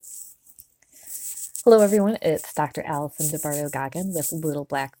Hello, everyone. It's Dr. Allison DeBardo Goggin with Little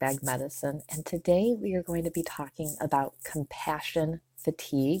Black Bag Medicine, and today we are going to be talking about compassion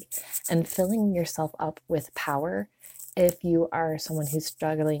fatigue and filling yourself up with power if you are someone who's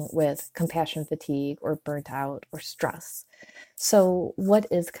struggling with compassion fatigue or burnt out or stress. So, what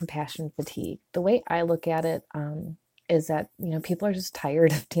is compassion fatigue? The way I look at it is that people are just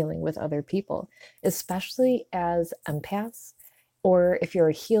tired of dealing with other people, especially as empaths, or if you're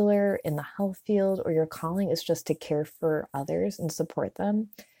a healer in the health field, or your calling is just to care for others and support them.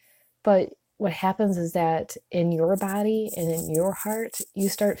 But what happens is that in your body and in your heart, you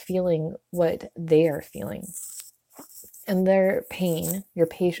start feeling what they are feeling. And their pain, your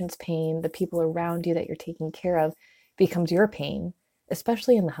patient's pain, the people around you that you're taking care of becomes your pain,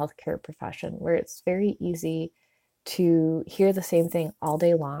 especially in the healthcare profession, where it's very easy to hear the same thing all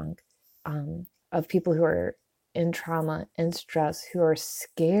day long, of people who are in trauma and stress, who are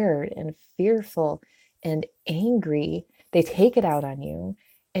scared and fearful and angry. They take it out on you.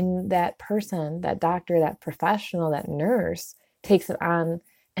 And that person, that doctor, that professional, that nurse takes it on,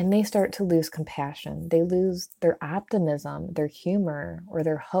 and they start to lose compassion. They lose their optimism, their humor, or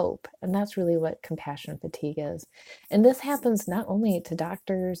their hope. And that's really what compassion fatigue is. And this happens not only to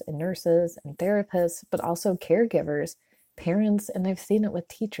doctors and nurses and therapists, but also caregivers, parents, and I've seen it with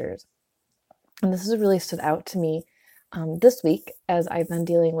teachers. And this has really stood out to me this week as I've been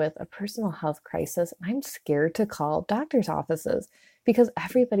dealing with a personal health crisis. I'm scared to call doctors' offices because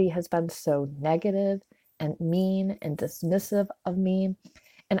everybody has been so negative and mean and dismissive of me.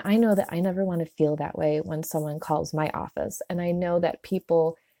 And I know that I never want to feel that way when someone calls my office. And I know that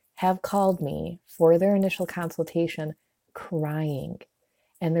people have called me for their initial consultation crying,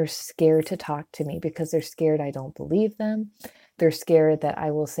 and they're scared to talk to me because they're scared I don't believe them. They're scared that I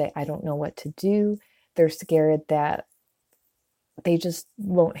will say I don't know what to do. They're scared that they just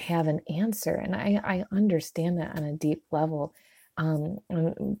won't have an answer. And I understand that on a deep level.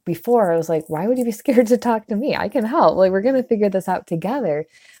 Before I was like, why would you be scared to talk to me? I can help. Like, we're going to figure this out together.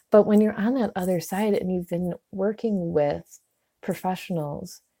 But when you're on that other side and you've been working with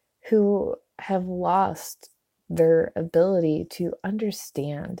professionals who have lost their ability to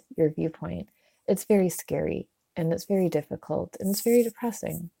understand your viewpoint, it's very scary and it's very difficult and it's very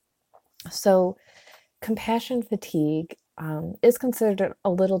depressing. So, compassion fatigue is considered a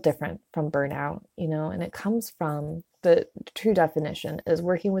little different from burnout, and it comes from the true definition is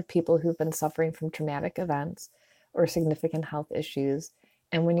working with people who've been suffering from traumatic events or significant health issues.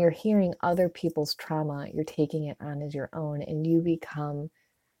 And when you're hearing other people's trauma, you're taking it on as your own and you become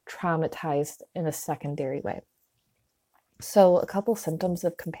traumatized in a secondary way. So, a couple symptoms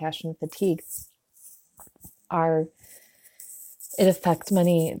of compassion fatigue are it affects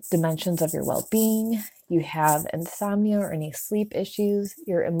many dimensions of your well being. You have insomnia or any sleep issues.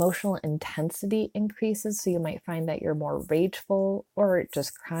 Your emotional intensity increases, so you might find that you're more rageful or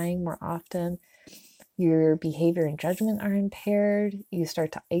just crying more often. Your behavior and judgment are impaired. You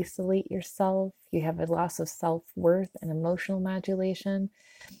start to isolate yourself. You have a loss of self worth and emotional modulation.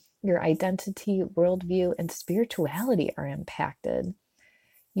 Your identity, worldview, and spirituality are impacted.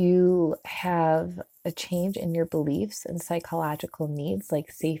 You have a change in your beliefs and psychological needs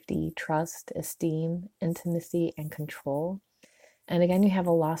like safety, trust, esteem, intimacy, and control. And again, you have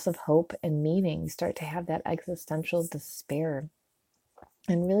a loss of hope and meaning. You start to have that existential despair.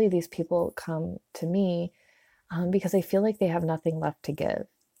 And really, these people come to me because they feel like they have nothing left to give.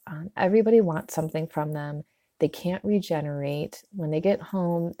 Everybody wants something from them. They can't regenerate. When they get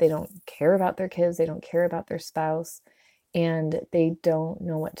home, they don't care about their kids, they don't care about their spouse, and they don't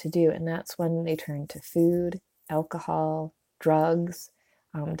know what to do. And that's when they turn to food, alcohol, drugs,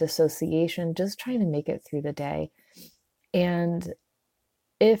 dissociation, just trying to make it through the day. And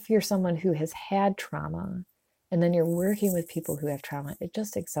if you're someone who has had trauma and then you're working with people who have trauma, it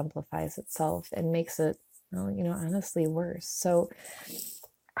just exemplifies itself and makes it, well, honestly worse. So,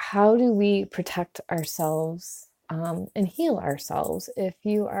 how do we protect ourselves and heal ourselves if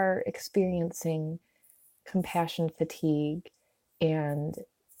you are experiencing compassion fatigue and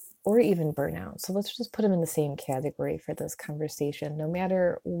or even burnout? So let's just put them in the same category for this conversation. No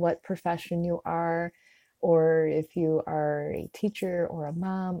matter what profession you are, or if you are a teacher or a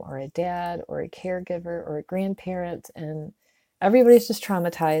mom or a dad or a caregiver or a grandparent, and everybody's just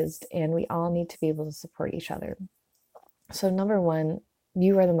traumatized, and we all need to be able to support each other. So, number one,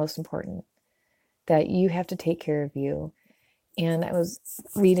 you are the most important, that you have to take care of you. And I was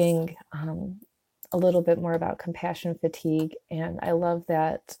reading a little bit more about compassion fatigue, and I love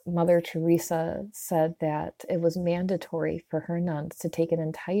that Mother Teresa said that it was mandatory for her nuns to take an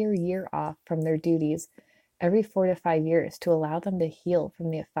entire year off from their duties every 4 to 5 years to allow them to heal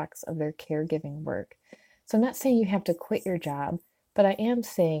from the effects of their caregiving work. So I'm not saying you have to quit your job, but I am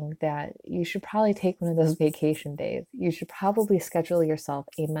saying that you should probably take one of those vacation days. You should probably schedule yourself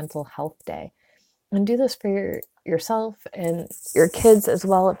a mental health day and do this for yourself and your kids as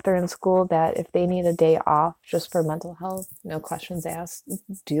well if they're in school, that if they need a day off just for mental health, no questions asked,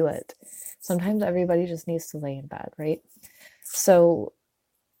 do it. Sometimes everybody just needs to lay in bed, right? So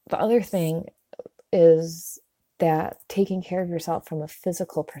the other thing is that taking care of yourself from a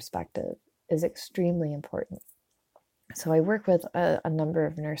physical perspective is extremely important. So I work with a number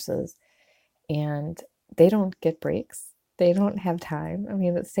of nurses, and they don't get breaks. They don't have time. I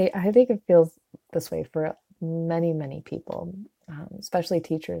mean, I think it feels this way for many, many people, especially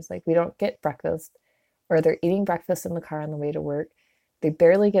teachers. Like, we don't get breakfast, or they're eating breakfast in the car on the way to work. They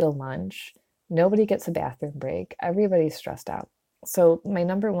barely get a lunch. Nobody gets a bathroom break. Everybody's stressed out. So my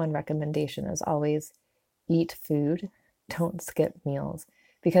number one recommendation is always eat food. Don't skip meals,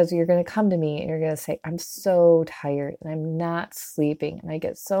 because you're going to come to me and you're going to say, I'm so tired and I'm not sleeping and I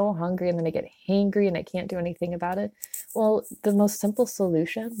get so hungry and then I get hangry and I can't do anything about it. Well, the most simple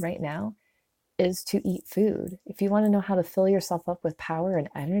solution right now is to eat food. If you want to know how to fill yourself up with power and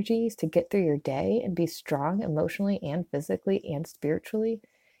energies to get through your day and be strong emotionally and physically and spiritually,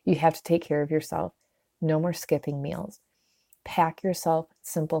 you have to take care of yourself. No more skipping meals. Pack yourself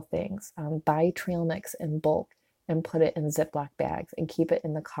simple things. Buy trail mix in bulk and put it in Ziploc bags and keep it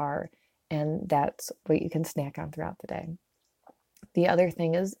in the car. And that's what you can snack on throughout the day. The other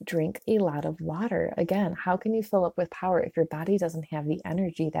thing is drink a lot of water. Again, how can you fill up with power if your body doesn't have the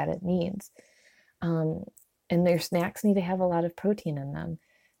energy that it needs? And their snacks need to have a lot of protein in them.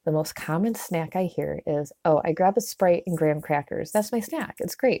 The most common snack I hear is, oh, I grab a Sprite and graham crackers. That's my snack.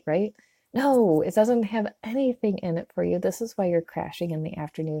 It's great, right? No, it doesn't have anything in it for you. This is why you're crashing in the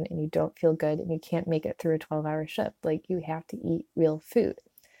afternoon and you don't feel good and you can't make it through a 12-hour shift. Like, you have to eat real food.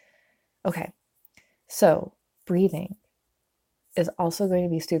 Okay, so breathing is also going to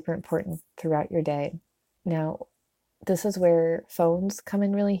be super important throughout your day. Now, this is where phones come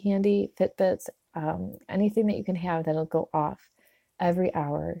in really handy, Fitbits, anything that you can have that'll go off every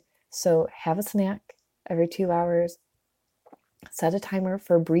hour. So have a snack every 2 hours. Set a timer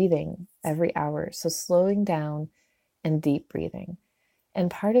for breathing every hour. So slowing down and deep breathing.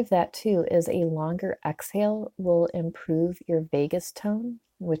 And part of that too is a longer exhale will improve your vagus tone,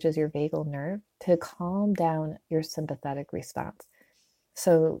 which is your vagal nerve, to calm down your sympathetic response.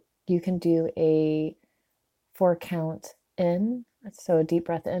 So you can do a 4 count in, so a deep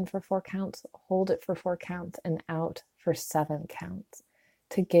breath in for 4 counts, hold it for 4 counts, and out for 7 counts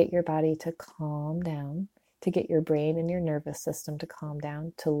to get your body to calm down, to get your brain and your nervous system to calm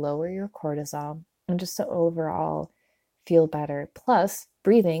down, to lower your cortisol, and just to overall feel better. Plus,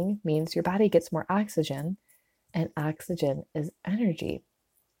 breathing means your body gets more oxygen, and oxygen is energy.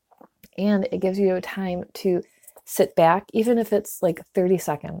 And it gives you time to sit back, even if it's like 30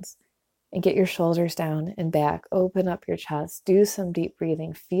 seconds, and get your shoulders down and back, open up your chest, do some deep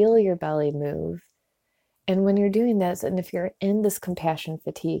breathing, feel your belly move. And when you're doing this, and if you're in this compassion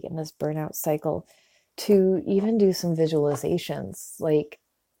fatigue and this burnout cycle, to even do some visualizations, like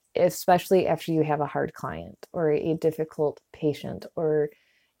especially after you have a hard client or a difficult patient or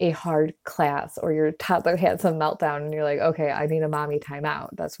a hard class, or your toddler had some meltdown and you're like, okay, I need a mommy timeout.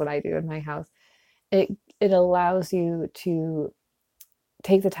 That's what I do in my house. It allows you to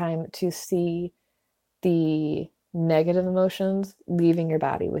take the time to see the negative emotions leaving your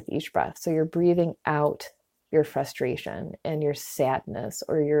body with each breath. So you're breathing out your frustration and your sadness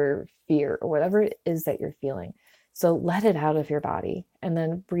or your fear or whatever it is that you're feeling. So let it out of your body, and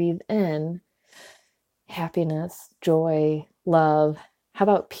then breathe in happiness, joy, love. How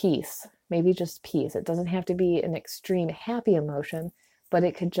about peace? Maybe just peace. It doesn't have to be an extreme happy emotion, but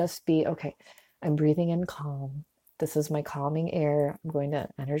it could just be, okay, I'm breathing in calm. This is my calming air. I'm going to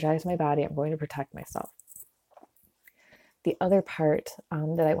energize my body. I'm going to protect myself. The other part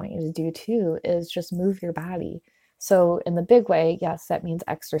that I want you to do too is just move your body. So in the big way, yes, that means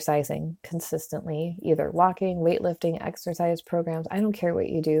exercising consistently, either walking, weightlifting, exercise programs. I don't care what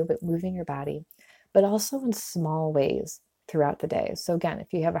you do, but moving your body, but also in small ways throughout the day. So again,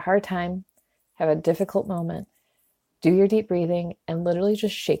 if you have a hard time, have a difficult moment, do your deep breathing and literally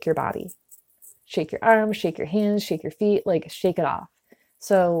just shake your body. Shake your arms, shake your hands, shake your feet, like shake it off.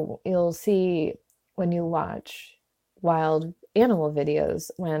 So you'll see when you watch wild animal videos,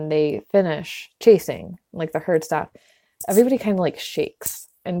 when they finish chasing, like the herd stop, everybody kind of like shakes.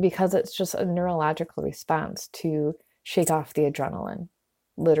 And because it's just a neurological response to shake off the adrenaline,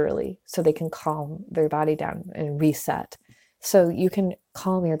 literally, so they can calm their body down and reset. So you can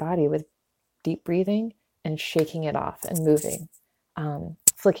calm your body with deep breathing and shaking it off and moving.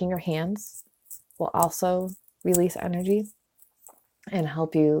 Flicking your hands will also release energy and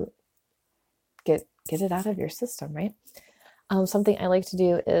help you get it out of your system, right? Something I like to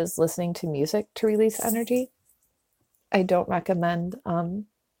do is listening to music to release energy. I don't recommend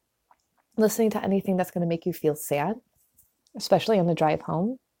listening to anything that's going to make you feel sad, especially on the drive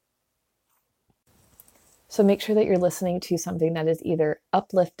home. So make sure that you're listening to something that is either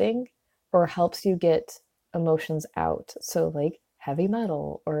uplifting or helps you get emotions out. So, like heavy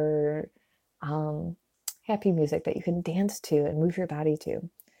metal or happy music that you can dance to and move your body to.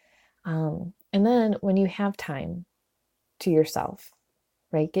 And then when you have time to yourself,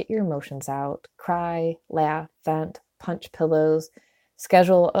 right, get your emotions out, cry, laugh, vent, punch pillows,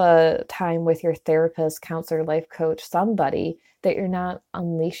 schedule a time with your therapist, counselor, life coach, somebody that you're not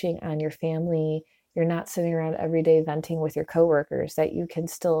unleashing on your family. You're not sitting around every day venting with your coworkers, that you can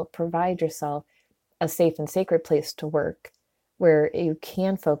still provide yourself a safe and sacred place to work where you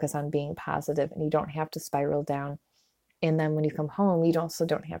can focus on being positive and you don't have to spiral down. And then when you come home, you also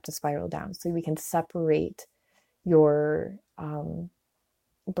don't have to spiral down. So we can separate your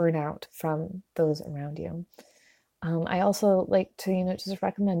burnout from those around you. I also like to, just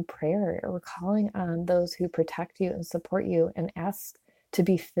recommend prayer or calling on those who protect you and support you and ask to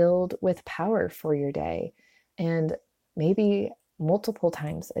be filled with power for your day. And maybe multiple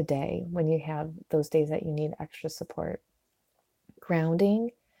times a day when you have those days that you need extra support. Grounding,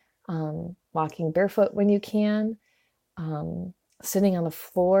 walking barefoot when you can, sitting on the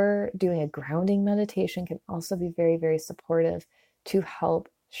floor, doing a grounding meditation can also be very, very supportive to help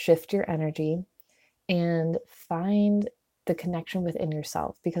shift your energy and find the connection within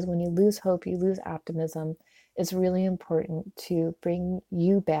yourself. Because when you lose hope, you lose optimism. It's really important to bring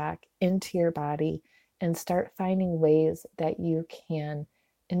you back into your body and start finding ways that you can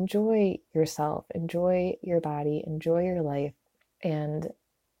enjoy yourself, enjoy your body, enjoy your life, and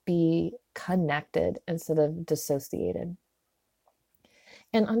be connected instead of dissociated.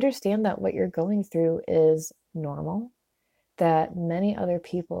 And understand that what you're going through is normal, that many other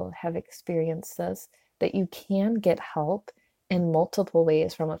people have experienced this, that you can get help in multiple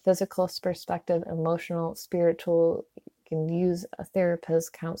ways from a physical perspective, emotional, spiritual. You can use a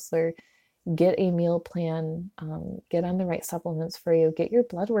therapist, counselor, get a meal plan, get on the right supplements for you, get your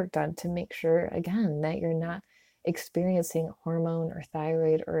blood work done to make sure, again, that you're not experiencing hormone or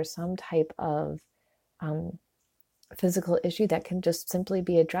thyroid or some type of physical issue that can just simply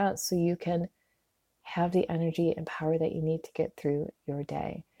be addressed so you can have the energy and power that you need to get through your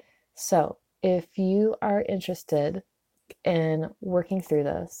day. So, if you are interested in working through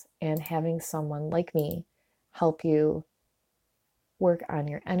this and having someone like me help you work on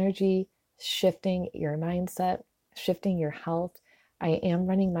your energy, shifting your mindset, shifting your health, I am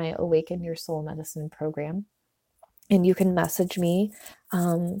running my Awaken Your Soul Medicine program. And you can message me.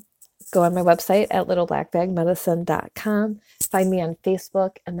 Go on my website at littleblackbagmedicine.com. Find me on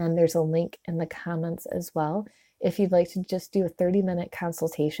Facebook, and then there's a link in the comments as well. If you'd like to just do a 30-minute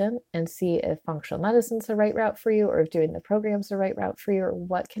consultation and see if functional medicine's the right route for you, or if doing the program's the right route for you, or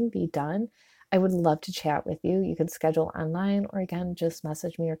what can be done, I would love to chat with you. You can schedule online, or again, just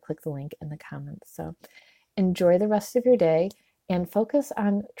message me or click the link in the comments. So enjoy the rest of your day and focus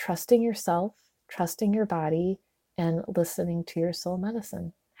on trusting yourself, trusting your body, and listening to your soul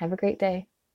medicine. Have a great day.